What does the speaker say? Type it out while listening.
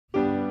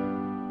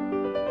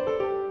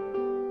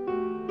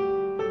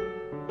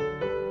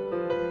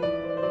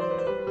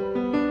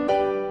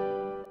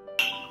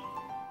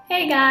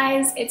Hey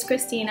guys, it's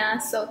Christina.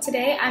 So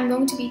today I'm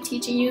going to be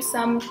teaching you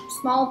some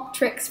small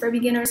tricks for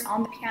beginners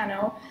on the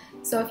piano.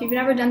 So if you've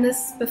never done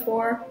this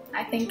before,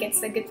 I think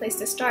it's a good place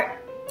to start.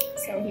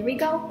 So here we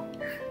go.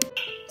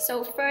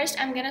 So first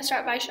I'm gonna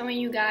start by showing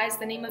you guys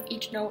the name of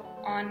each note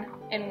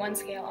in one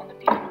scale on the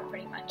piano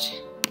pretty much.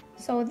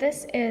 So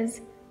this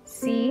is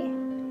C,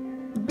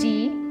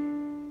 D,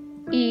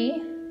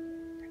 E,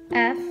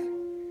 F,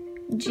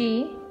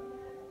 G,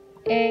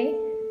 A,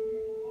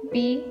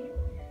 B,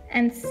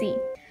 and C.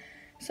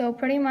 So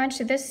pretty much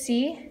this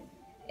C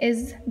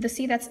is the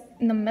C that's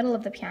in the middle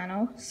of the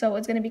piano, so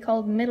it's going to be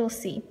called middle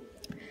C.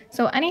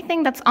 So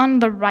anything that's on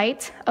the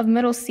right of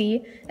middle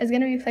C is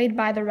going to be played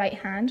by the right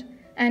hand,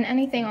 and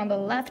anything on the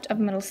left of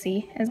middle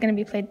C is going to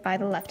be played by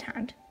the left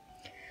hand.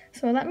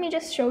 So let me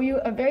just show you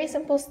a very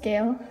simple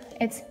scale.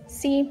 It's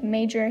C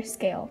major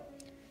scale.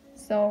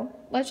 So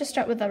let's just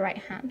start with the right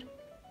hand.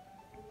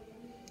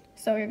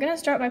 So you're going to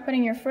start by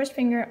putting your first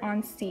finger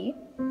on C,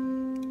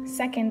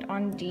 second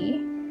on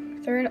D,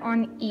 third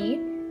on E,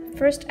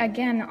 first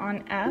again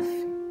on F,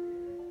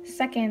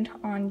 second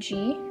on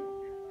G,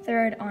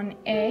 third on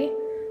A,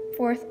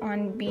 fourth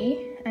on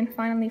B, and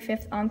finally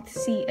fifth on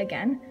C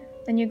again.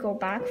 Then you go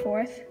back,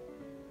 fourth,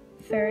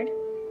 third,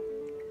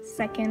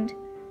 second,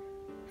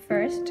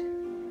 first,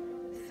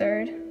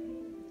 third,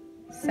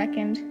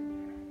 second,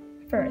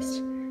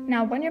 first.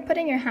 Now when you're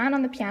putting your hand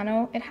on the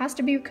piano, it has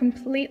to be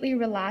completely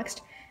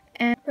relaxed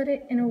and put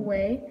it in a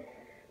way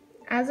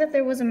as if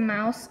there was a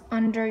mouse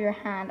under your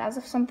hand, as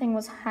if something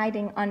was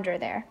hiding under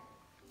there.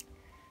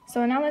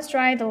 So now let's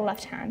try the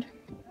left hand.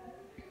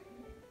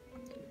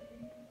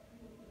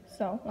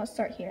 So let's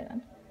start here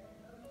then.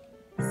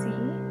 C,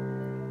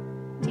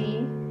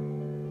 D,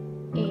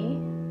 E.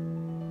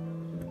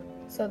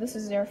 So this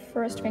is your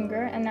first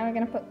finger, and now we're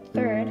gonna put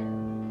third,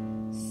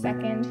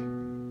 second,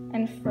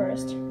 and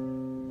first.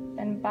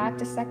 Then back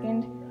to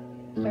second,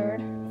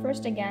 third,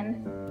 first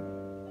again.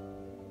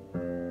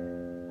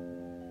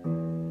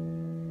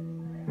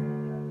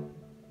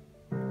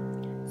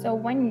 So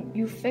when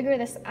you figure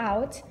this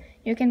out,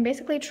 you can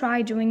basically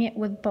try doing it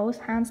with both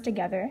hands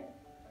together.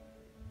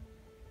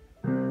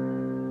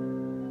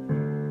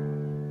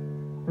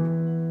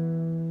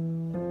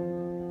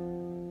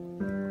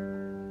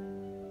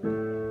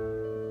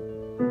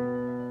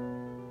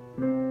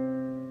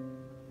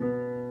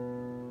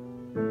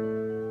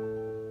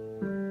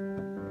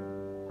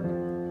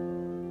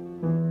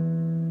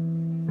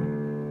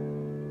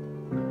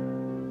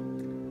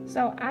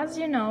 So as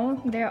you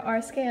know, there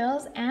are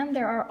scales and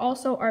there are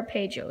also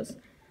arpeggios.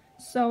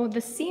 So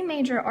the C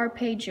major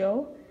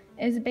arpeggio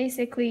is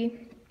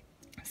basically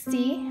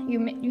C,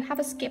 you have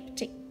a skip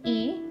to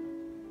E,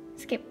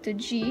 skip to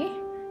G,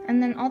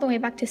 and then all the way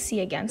back to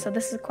C again. So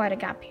this is quite a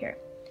gap here.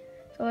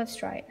 So let's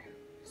try it.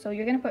 So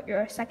you're gonna put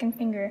your second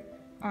finger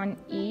on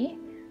E,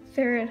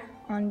 third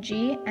on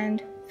G,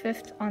 and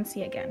fifth on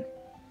C again.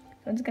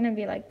 So it's gonna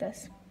be like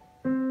this.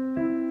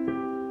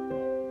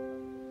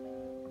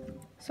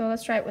 So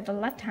let's try it with the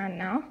left hand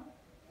now.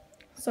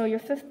 So your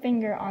fifth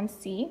finger on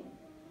C,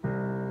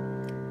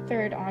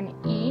 third on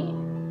E,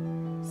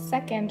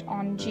 second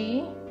on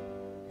G,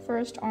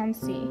 first on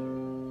C.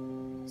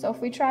 So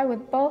if we try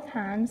with both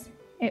hands,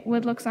 it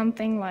would look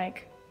something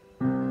like.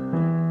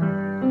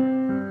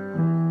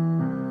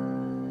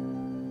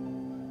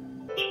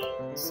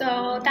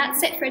 So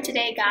that's it for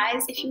today,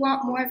 guys. If you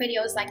want more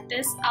videos like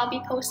this, I'll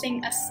be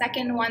posting a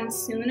second one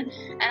soon,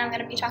 and I'm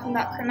going to be talking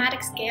about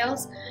chromatic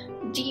scales,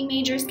 D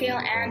major scale,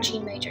 and G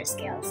major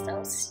scale.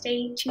 So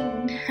stay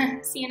tuned.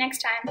 See you next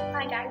time.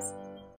 Bye, guys.